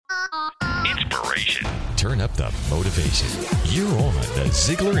Inspiration. Turn up the motivation. You're on the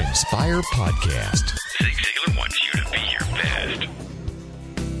Ziglar Inspire Podcast. Zig Ziglar wants you to be your best.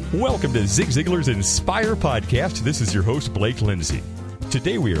 Welcome to Zig Ziglar's Inspire Podcast. This is your host, Blake Lindsay.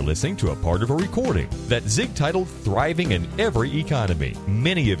 Today we are listening to a part of a recording that Zig titled Thriving in Every Economy.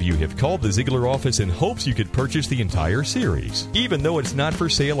 Many of you have called the Ziglar office in hopes you could purchase the entire series. Even though it's not for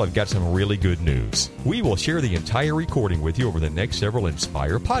sale, I've got some really good news. We will share the entire recording with you over the next several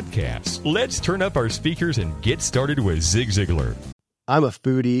Inspire podcasts. Let's turn up our speakers and get started with Zig Ziglar. I'm a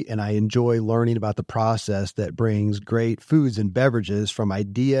foodie and I enjoy learning about the process that brings great foods and beverages from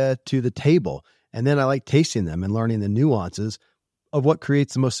idea to the table. And then I like tasting them and learning the nuances of what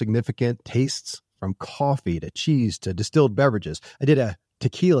creates the most significant tastes, from coffee to cheese to distilled beverages. I did a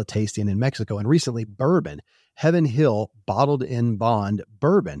tequila tasting in Mexico and recently bourbon. Heaven Hill Bottled in Bond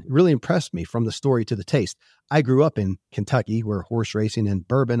bourbon really impressed me from the story to the taste. I grew up in Kentucky where horse racing and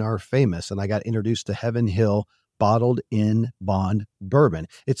bourbon are famous, and I got introduced to Heaven Hill Bottled in Bond bourbon.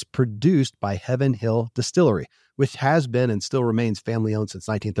 It's produced by Heaven Hill Distillery, which has been and still remains family-owned since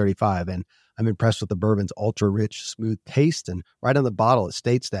 1935. And I'm impressed with the bourbon's ultra-rich, smooth taste. And right on the bottle, it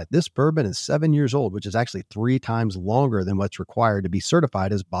states that this bourbon is 7 years old, which is actually 3 times longer than what's required to be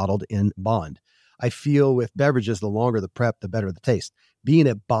certified as bottled in bond. I feel with beverages, the longer the prep, the better the taste. Being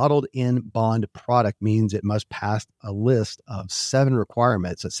a bottled in bond product means it must pass a list of 7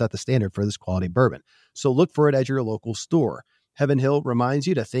 requirements that set the standard for this quality bourbon. So look for it at your local store. Heaven Hill reminds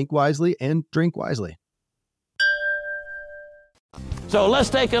you to think wisely and drink wisely. So let's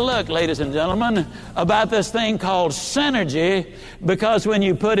take a look, ladies and gentlemen, about this thing called synergy, because when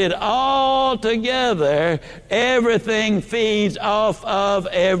you put it all together, everything feeds off of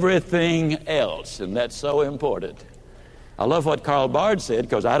everything else, and that's so important. I love what Karl Barth said,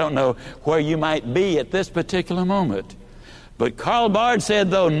 because I don't know where you might be at this particular moment. But Karl Barth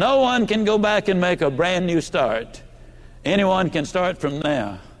said, though no one can go back and make a brand new start, anyone can start from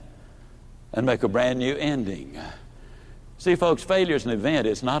now and make a brand new ending. See, folks, failure is an event.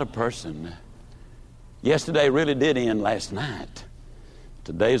 It's not a person. Yesterday really did end last night.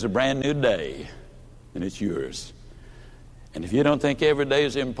 Today's a brand new day, and it's yours. And if you don't think every day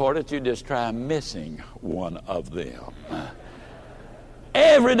is important, you just try missing one of them.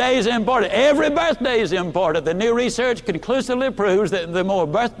 Every day is important. Every birthday is important. The new research conclusively proves that the more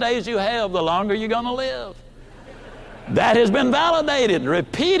birthdays you have, the longer you're going to live. That has been validated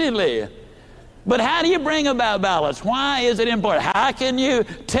repeatedly. But how do you bring about balance? Why is it important? How can you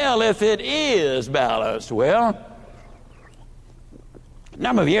tell if it is balanced? Well, a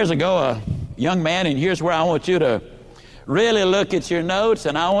number of years ago, a young man, and here's where I want you to really look at your notes,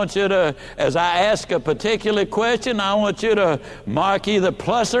 and I want you to, as I ask a particular question, I want you to mark either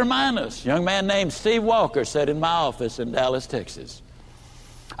plus or minus. A young man named Steve Walker sat in my office in Dallas, Texas.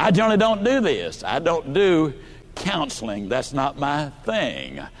 I generally don't do this. I don't do counseling. That's not my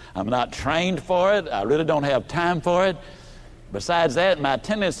thing. I'm not trained for it. I really don't have time for it. Besides that, my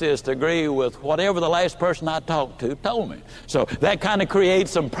tendency is to agree with whatever the last person I talked to told me. So that kind of creates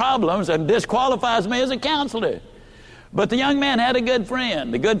some problems and disqualifies me as a counselor. But the young man had a good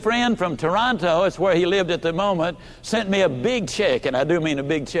friend. The good friend from Toronto, it's where he lived at the moment, sent me a big check, and I do mean a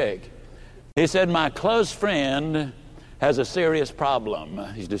big check. He said, my close friend has a serious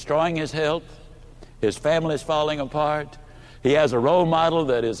problem. He's destroying his health. His family's falling apart. He has a role model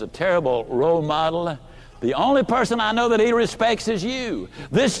that is a terrible role model. The only person I know that he respects is you.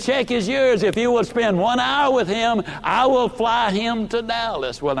 This check is yours. If you will spend 1 hour with him, I will fly him to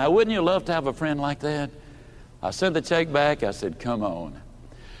Dallas. Well, now, wouldn't you love to have a friend like that? I sent the check back. I said, come on.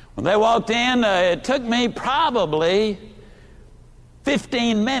 When they walked in, it took me probably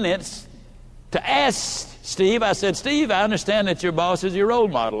 15 minutes to ask Steve. I said, Steve, I understand that your boss is your role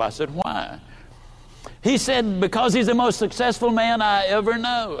model. I said, why? He said, because he's the most successful man I've ever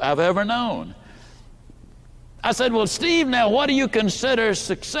known. I said, well, Steve, now what do you consider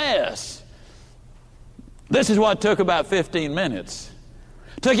success? This is what took about 15 minutes.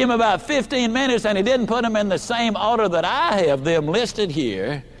 Took him about 15 minutes, and he didn't put them in the same order that I have them listed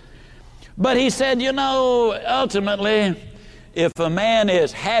here. But he said, you know, ultimately, if a man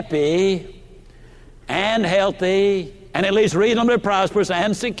is happy and healthy and at least reasonably prosperous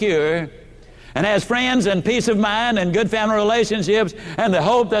and secure and has friends and peace of mind and good family relationships and the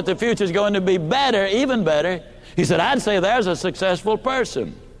hope that the future is going to be better, even better, he said, I'd say there's a successful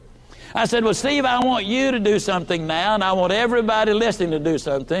person. I said, well, Steve, I want you to do something now, and I want everybody listening to do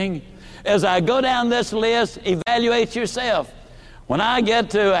something. As I go down this list, evaluate yourself. When I get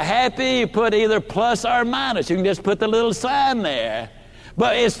to a happy, you put either plus or minus. You can just put the little sign there.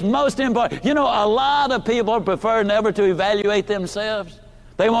 But it's most important. You know, a lot of people prefer never to evaluate themselves.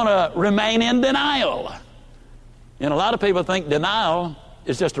 They want to remain in denial. A lot of people think denial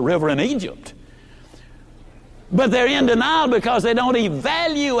is just a river in Egypt. But they're in denial because they don't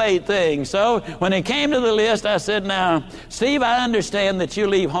evaluate things. So when it came to the list, I said, now, Steve, I understand that you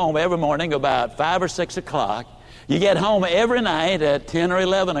leave home every morning about 5 or 6 o'clock. You get home every night at 10 or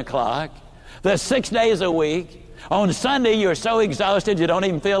 11 o'clock. That's 6 days a week. On Sunday, you're so exhausted you don't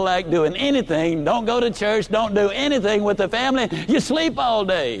even feel like doing anything. Don't go to church. Don't do anything with the family. You sleep all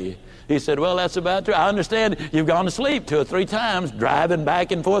day. He said, well, that's about true. I understand you've gone to sleep 2 or 3 times, driving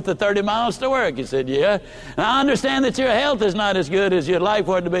back and forth the 30 miles to work. He said, yeah. And I understand that your health is not as good as you'd like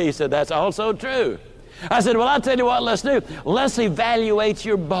for it to be. He said, that's also true. I said, well, I'll tell you what let's do. Let's evaluate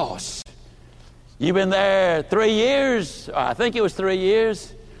your boss. You've been there 3 years, or I think it was 3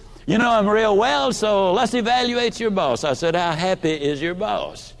 years. You know him real well, so let's evaluate your boss. I said, how happy is your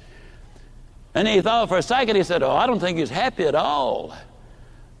boss? And he thought for a second. He said, oh, I don't think he's happy at all.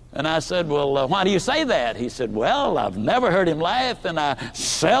 And I said, well, why do you say that? He said, well, I've never heard him laugh, and I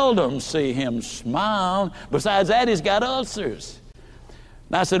seldom see him smile. Besides that, he's got ulcers.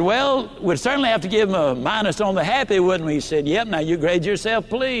 And I said, well, we'd certainly have to give him a minus on the happy, wouldn't we? He said, yep, now you grade yourself,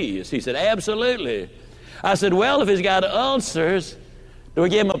 please. He said, absolutely. I said, well, if he's got ulcers, do we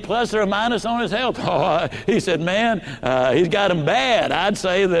give him a plus or a minus on his health? Oh, he said, man, he's got them bad. I'd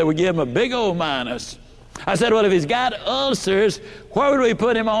say that we give him a big old minus. I said, well, if he's got ulcers, where would we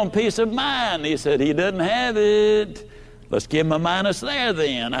put him on peace of mind? He said, he doesn't have it. Let's give him a minus there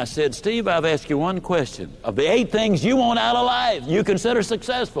then. I said, Steve, I've asked you one question. Of the 8 things you want out of life, you consider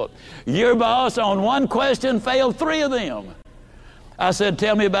successful, your boss on one question failed 3 of them. I said,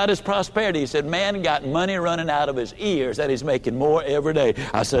 tell me about his prosperity. He said, man, got money running out of his ears that he's making more every day.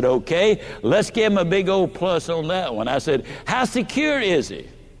 I said, okay, let's give him a big old plus on that one. I said, how secure is he?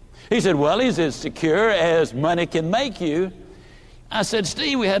 He said, well, he's as secure as money can make you. I said,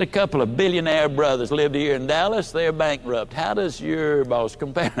 Steve, we had a couple of billionaire brothers lived here in Dallas. They're bankrupt. How does your boss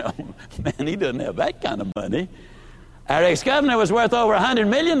compare? Man, he doesn't have that kind of money. Our ex-governor was worth over $100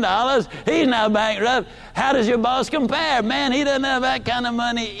 million. He's now bankrupt. How does your boss compare? Man, he doesn't have that kind of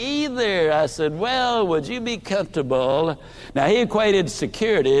money either. I said, well, would you be comfortable? Now, he equated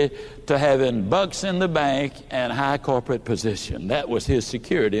security to having bucks in the bank and high corporate position. That was his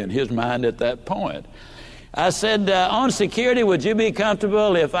security in his mind at that point. I said, on security, would you be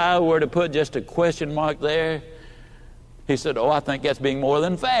comfortable if I were to put just a question mark there? He said, oh, I think that's being more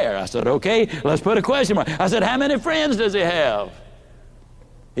than fair. I said, okay, let's put a question mark. I said, how many friends does he have?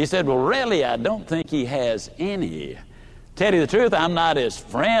 He said, well, really, I don't think he has any. Tell you the truth, I'm not his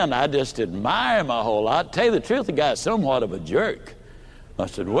friend. I just admire him a whole lot. Tell you the truth, the guy's somewhat of a jerk. I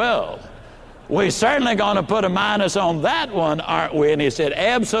said, well, we're certainly going to put a minus on that one, aren't we? And he said,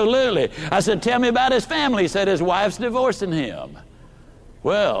 absolutely. I said, tell me about his family. He said, his wife's divorcing him.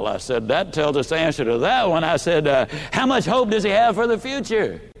 Well, I said, that tells us the answer to that one. I said, how much hope does he have for the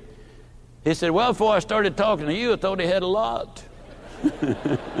future? He said, well, before I started talking to you, I thought he had a lot.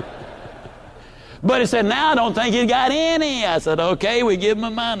 But he said, now I don't think he's got any. I said, okay, we give him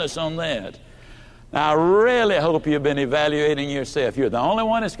a minus on that. Now, I really hope you've been evaluating yourself. You're the only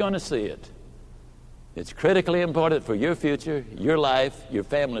one that's going to see it. It's critically important for your future, your life, your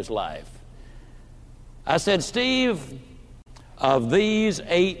family's life. I said, Steve, of these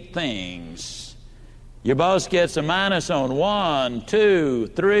 8 things, your boss gets a minus on 1, 2,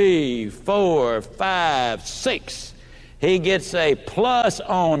 3, 4, 5, 6. He gets a plus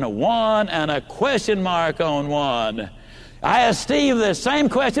on 1 and a question mark on 1. I asked Steve the same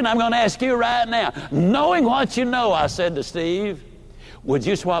question I'm going to ask you right now. Knowing what you know, I said to Steve, would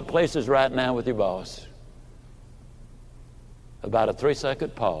you swap places right now with your boss? About a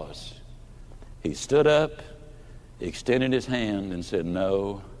 3-second pause. He stood up, extended his hand, and said,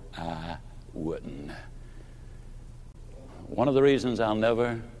 no, I wouldn't. One of the reasons I'll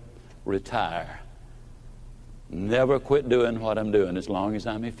never retire, never quit doing what I'm doing as long as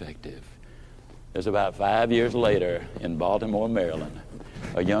I'm effective, is about 5 years later in Baltimore, Maryland,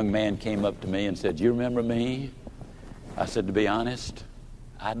 a young man came up to me and said, you remember me? I said, to be honest,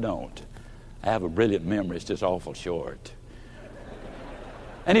 I don't. I have a brilliant memory. It's just awful short.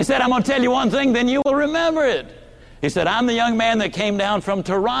 And he said, I'm going to tell you one thing, then you will remember it. He said, I'm the young man that came down from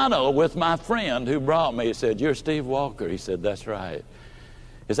Toronto with my friend who brought me. He said, you're Steve Walker. He said, that's right.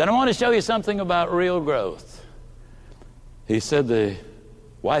 He said, I want to show you something about real growth. He said, the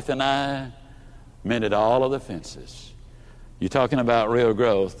wife and I mended all of the fences. You're talking about real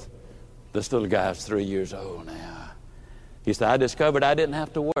growth. This little guy's 3 years old now. He said, I discovered I didn't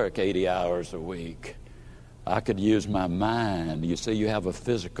have to work 80 hours a week. I could use my mind. You see, you have a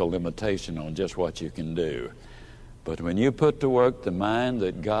physical limitation on just what you can do. But when you put to work the mind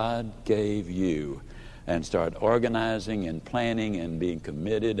that God gave you and start organizing and planning and being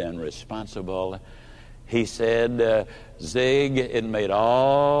committed and responsible, he said, Zig, it made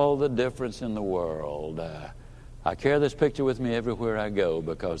all the difference in the world. I carry this picture with me everywhere I go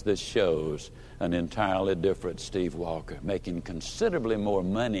because this shows an entirely different Steve Walker, making considerably more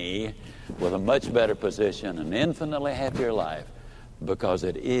money with a much better position, an infinitely happier life, because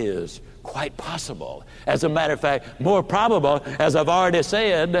it is quite possible. As a matter of fact, more probable, as I've already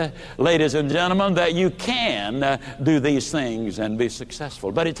said, ladies and gentlemen, that you can do these things and be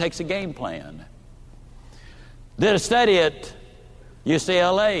successful. But it takes a game plan. Did a study at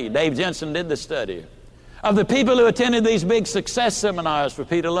UCLA. Dave Jensen did the study of the people who attended these big success seminars for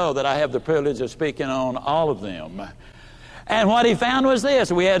Peter Lowe that I have the privilege of speaking on all of them. And what he found was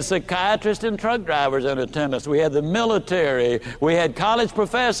this. We had psychiatrists and truck drivers in attendance. We had the military. We had college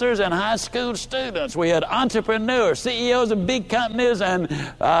professors and high school students. We had entrepreneurs, CEOs of big companies and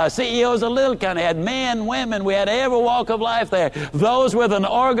CEOs of little companies. We had men, women. We had every walk of life there. Those with an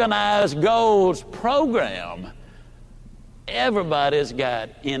organized goals program. Everybody's got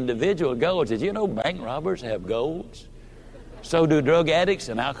individual goals. Did you know bank robbers have goals? So do drug addicts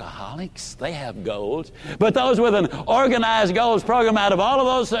and alcoholics. They have goals. But those with an organized goals program, out of all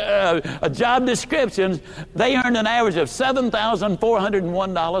of those job descriptions, they earned an average of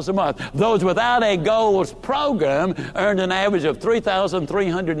 $7,401 a month. Those without a goals program earned an average of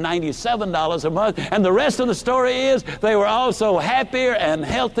 $3,397 a month. And the rest of the story is they were also happier and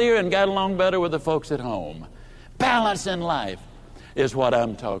healthier and got along better with the folks at home. Balance in life is what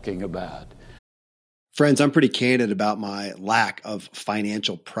I'm talking about. Friends, I'm pretty candid about my lack of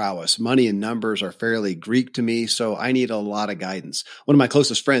financial prowess. Money and numbers are fairly Greek to me, so I need a lot of guidance. One of my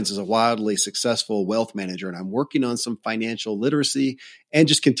closest friends is a wildly successful wealth manager, and I'm working on some financial literacy and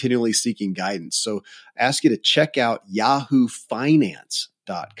just continually seeking guidance. So I ask you to check out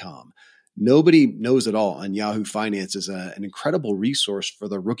yahoofinance.com. Nobody knows it all, and Yahoo Finance is an incredible resource for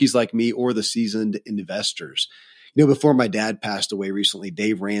the rookies like me or the seasoned investors. You know, before my dad passed away recently,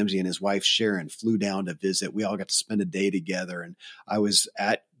 Dave Ramsey and his wife Sharon flew down to visit. We all got to spend a day together, and I was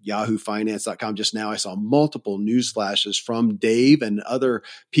at yahoofinance.com just now. I saw multiple news flashes from Dave and other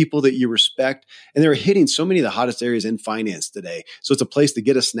people that you respect, and they're hitting so many of the hottest areas in finance today. So it's a place to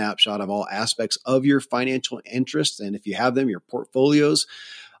get a snapshot of all aspects of your financial interests, and if you have them, your portfolios.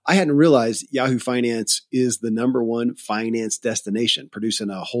 I hadn't realized Yahoo Finance is the #1 finance destination,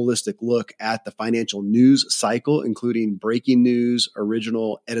 producing a holistic look at the financial news cycle, including breaking news,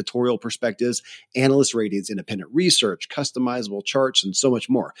 original editorial perspectives, analyst ratings, independent research, customizable charts, and so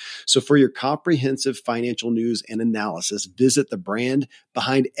much more. So for your comprehensive financial news and analysis, visit the brand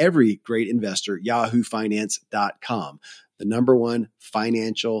behind every great investor, yahoofinance.com, the #1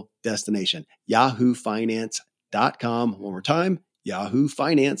 financial destination, yahoofinance.com. One more time,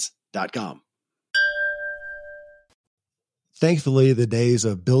 yahoofinance.com. Thankfully, the days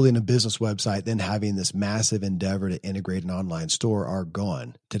of building a business website, then having this massive endeavor to integrate an online store are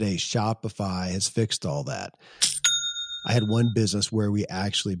gone. Today, Shopify has fixed all that. I had one business where we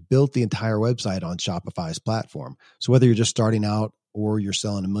actually built the entire website on Shopify's platform. So whether you're just starting out or you're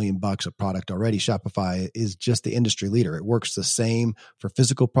selling $1 million of product already, Shopify is just the industry leader. It works the same for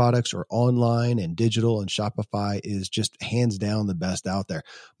physical products or online and digital, and Shopify is just hands down the best out there.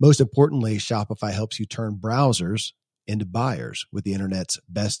 Most importantly, Shopify helps you turn browsers into buyers with the internet's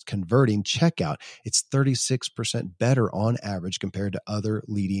best converting checkout. It's 36% better on average compared to other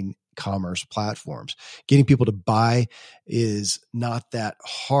leading commerce platforms. Getting people to buy is not that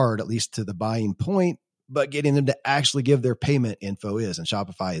hard, at least to the buying point, but getting them to actually give their payment info is, and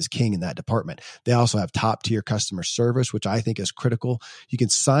Shopify is king in that department. They also have top tier customer service, which I think is critical. You can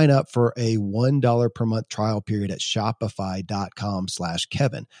sign up for a $1 per month trial period at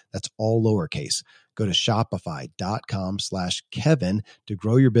shopify.com/Kevin. That's all lowercase. Go to shopify.com/Kevin to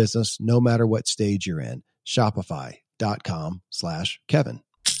grow your business no matter what stage you're in. Shopify.com/Kevin.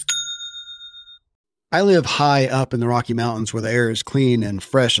 I live high up in the Rocky Mountains where the air is clean and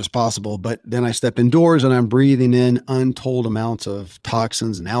fresh as possible, but then I step indoors and I'm breathing in untold amounts of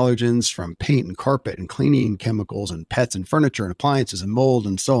toxins and allergens from paint and carpet and cleaning chemicals and pets and furniture and appliances and mold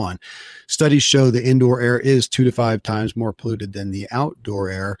and so on. Studies show the indoor air is 2 to 5 times more polluted than the outdoor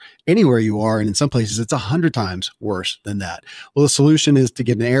air anywhere you are, and in some places it's 100 times worse than that. Well, the solution is to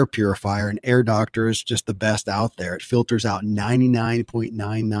get an air purifier, and Air Doctor is just the best out there. It filters out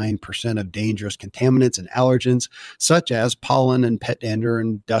 99.99% of dangerous contaminants and allergens such as pollen and pet dander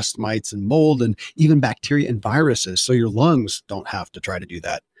and dust mites and mold and even bacteria and viruses, so your lungs don't have to try to do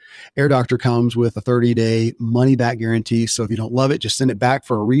that. Air Doctor comes with a 30-day money-back guarantee. So if you don't love it, just send it back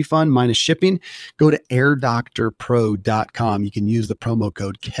for a refund minus shipping. Go to airdoctorpro.com. You can use the promo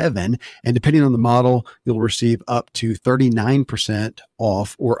code Kevin, and depending on the model, you'll receive up to 39%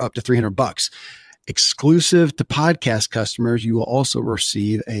 off or up to $300. Exclusive to podcast customers, you will also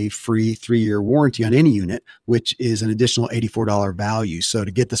receive a free 3-year warranty on any unit, which is an additional $84 value. So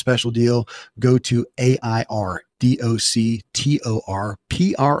to get the special deal, go to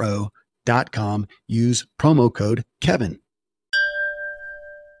airdoctorpro.com. Use promo code Kevin.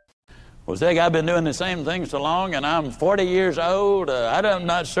 Well, Zig, I've been doing the same thing so long, and I'm 40 years old. I'm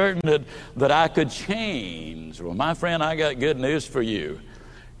not certain that I could change. Well, my friend, I got good news for you.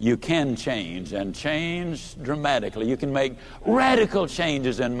 You can change, and change dramatically. You can make radical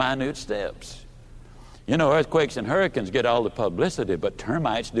changes in minute steps. You know, earthquakes and hurricanes get all the publicity, but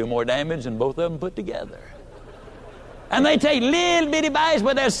termites do more damage than both of them put together. And they take little bitty bites,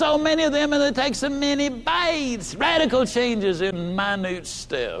 but there's so many of them, and they take so many bites. Radical changes in minute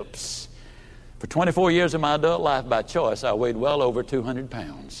steps. For 24 years of my adult life, by choice, I weighed well over 200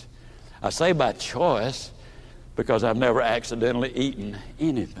 pounds. I say by choice because I've never accidentally eaten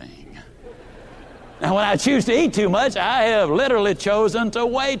anything. Now, when I choose to eat too much, I have literally chosen to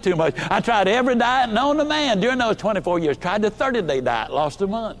weigh too much. I tried every diet known to man during those 24 years. Tried the 30-day diet, lost a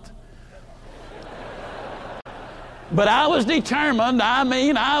month. But I was determined.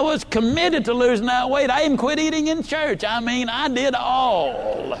 I was committed to losing that weight. I even quit eating in church. I did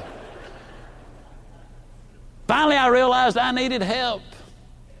all. Finally, I realized I needed help.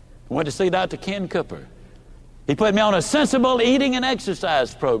 I went to see Dr. Ken Cooper. He put me on a sensible eating and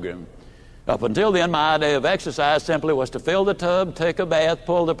exercise program. Up until then, my idea of exercise simply was to fill the tub, take a bath,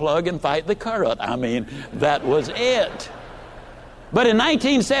 pull the plug, and fight the current. That was it. But in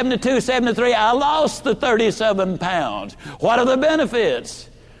 1972-73, I lost the 37 pounds. What are the benefits?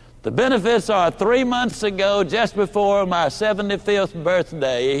 The benefits are 3 months ago, just before my 75th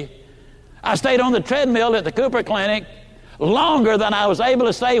birthday, I stayed on the treadmill at the Cooper Clinic longer than I was able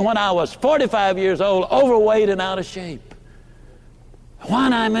to stay when I was 45 years old, overweight and out of shape. Why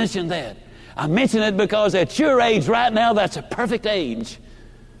did I mention that? I mention it because at your age right now, that's a perfect age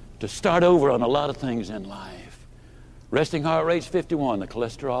to start over on a lot of things in life. Resting heart rate's 51. The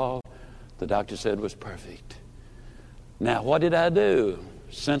cholesterol, the doctor said, was perfect. Now, what did I do?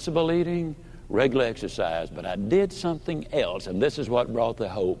 Sensible eating, regular exercise. But I did something else, and this is what brought the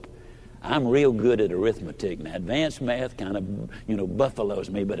hope. I'm real good at arithmetic. Now, advanced math kind of, buffaloes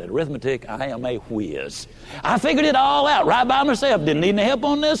me, but at arithmetic, I am a whiz. I figured it all out right by myself. Didn't need any help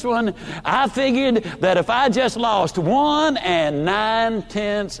on this one. I figured that if I just lost 1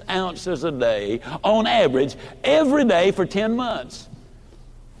 9/10 ounces a day, on average, every day for 10 months,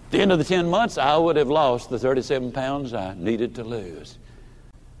 at the end of the 10 months, I would have lost the 37 pounds I needed to lose.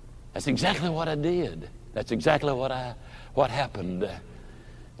 That's exactly what I did. That's exactly what happened.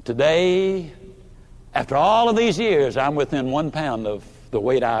 Today, after all of these years, I'm within 1 pound of the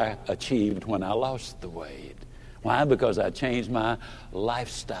weight I achieved when I lost the weight. Why? Because I changed my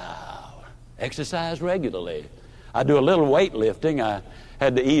lifestyle. Exercise regularly. I do a little weightlifting. I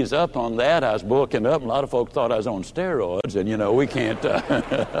had to ease up on that. I was bulking up. A lot of folks thought I was on steroids, and we can't.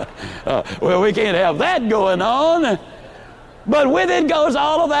 We can't have that going on. But with it goes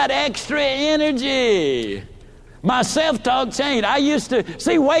all of that extra energy. My self-talk changed. I used to,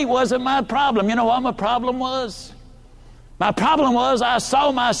 weight wasn't my problem. You know what my problem was? My problem was I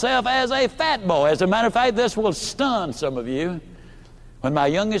saw myself as a fat boy. As a matter of fact, this will stun some of you. When my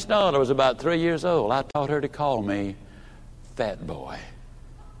youngest daughter was about 3 years old, I taught her to call me fat boy.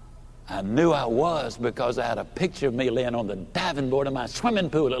 I knew I was because I had a picture of me laying on the diving board of my swimming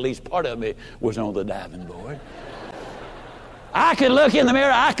pool. At least part of me was on the diving board. I could look in the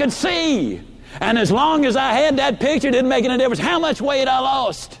mirror. I could see. And as long as I had that picture, it didn't make any difference how much weight I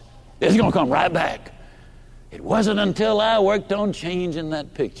lost. It's going to come right back. It wasn't until I worked on changing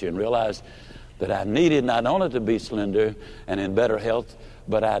that picture and realized that I needed not only to be slender and in better health,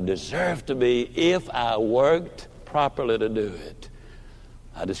 but I deserved to be if I worked properly to do it.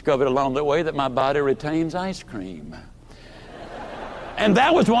 I discovered along the way that my body retains ice cream. And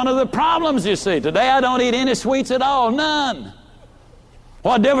that was one of the problems, you see. Today I don't eat any sweets at all, none.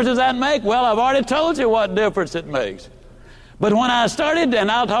 What difference does that make? Well, I've already told you what difference it makes. But when I started,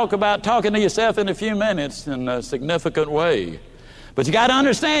 and I'll talk about talking to yourself in a few minutes in a significant way. But you got to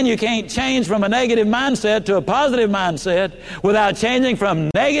understand you can't change from a negative mindset to a positive mindset without changing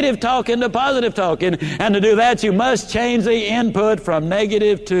from negative talking to positive talking. And to do that, you must change the input from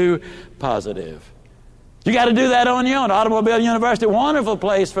negative to positive. You got to do that on your own. Automobile University, wonderful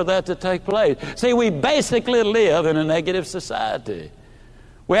place for that to take place. See, we basically live in a negative society.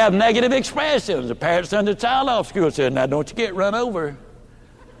 We have negative expressions. The parent sends a child off school and says, now don't you get run over.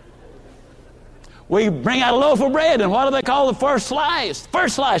 We bring out a loaf of bread, and what do they call the first slice?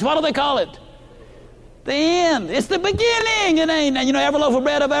 First slice, what do they call it? The end. It's the beginning. It ain't. You know, every loaf of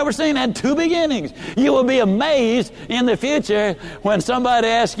bread I've ever seen had two beginnings. You will be amazed in the future when somebody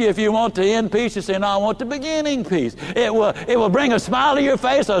asks you if you want the end piece. You say, no, I want the beginning piece. It will bring a smile to your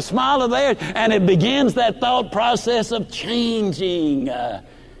face, a smile to theirs, and it begins that thought process of changing.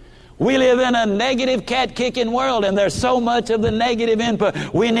 We live in a negative cat-kicking world, and there's so much of the negative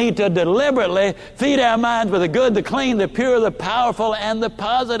input. We need to deliberately feed our minds with the good, the clean, the pure, the powerful, and the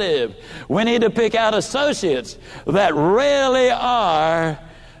positive. We need to pick out associates that really are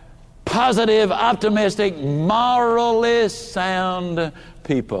positive, optimistic, morally sound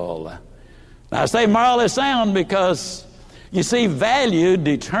people. Now, I say morally sound because, you see, value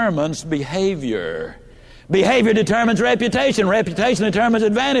determines behavior. Behavior determines reputation. Reputation determines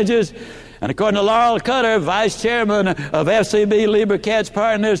advantages. And according to Laurel Cutter, vice chairman of FCB Lieber Katz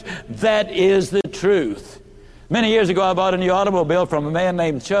Partners, that is the truth. Many years ago, I bought a new automobile from a man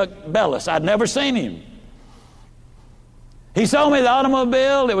named Chuck Bellis. I'd never seen him. He sold me the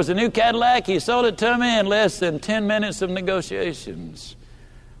automobile. It was a new Cadillac. He sold it to me in less than 10 minutes of negotiations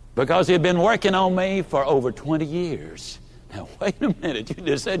because he had been working on me for over 20 years. Now, wait a minute. You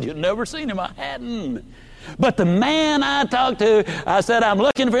just said you'd never seen him. I hadn't. But the man I talked to, I said, I'm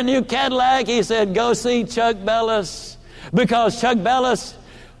looking for a new Cadillac. He said, go see Chuck Bellis. Because Chuck Bellis,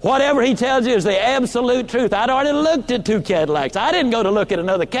 whatever he tells you is the absolute truth. I'd already looked at two Cadillacs. I didn't go to look at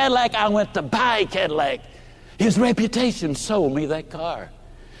another Cadillac. I went to buy a Cadillac. His reputation sold me that car.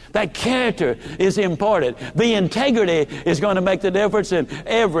 That character is important. The integrity is going to make the difference in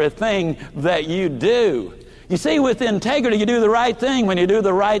everything that you do. You see, with integrity, you do the right thing. When you do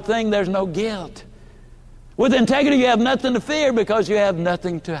the right thing, there's no guilt. With integrity, you have nothing to fear because you have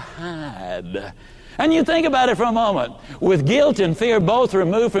nothing to hide. And you think about it for a moment. With guilt and fear both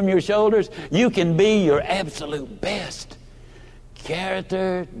removed from your shoulders, you can be your absolute best.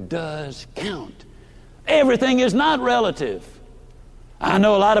 Character does count. Everything is not relative. I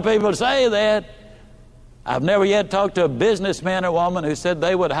know a lot of people say that. I've never yet talked to a businessman or woman who said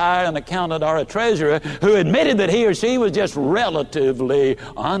they would hire an accountant or a treasurer who admitted that he or she was just relatively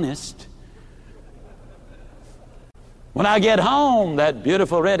honest. When I get home, that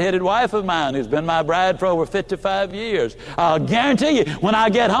beautiful red-headed wife of mine who's been my bride for over 55 years, I'll guarantee you, when I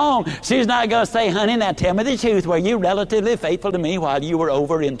get home, she's not going to say, honey, now tell me the truth. Were you relatively faithful to me while you were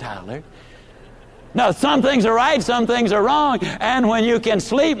over in Tyler? No, some things are right, some things are wrong. And when you can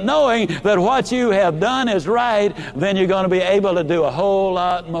sleep knowing that what you have done is right, then you're going to be able to do a whole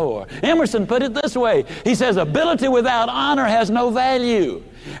lot more. Emerson put it this way. He says, ability without honor has no value.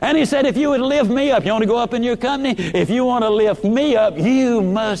 And he said, if you would lift me up, you want to go up in your company? If you want to lift me up, you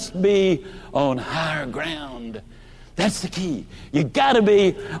must be on higher ground. That's the key. You got to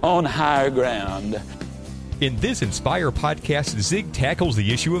be on higher ground. In this Inspire podcast, Zig tackles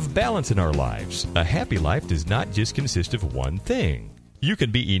the issue of balance in our lives. A happy life does not just consist of one thing. You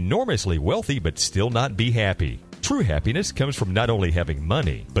can be enormously wealthy but still not be happy. True happiness comes from not only having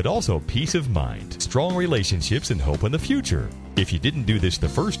money, but also peace of mind, strong relationships, and hope in the future. If you didn't do this the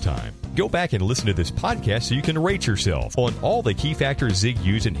first time, go back and listen to this podcast so you can rate yourself on all the key factors Zig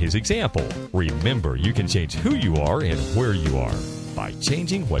used in his example. Remember, you can change who you are and where you are by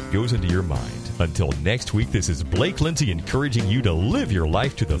changing what goes into your mind. Until next week, this is Blake Lindsay encouraging you to live your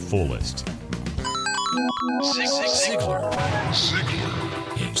life to the fullest. Ziglar.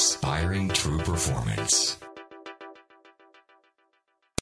 Inspiring true performance.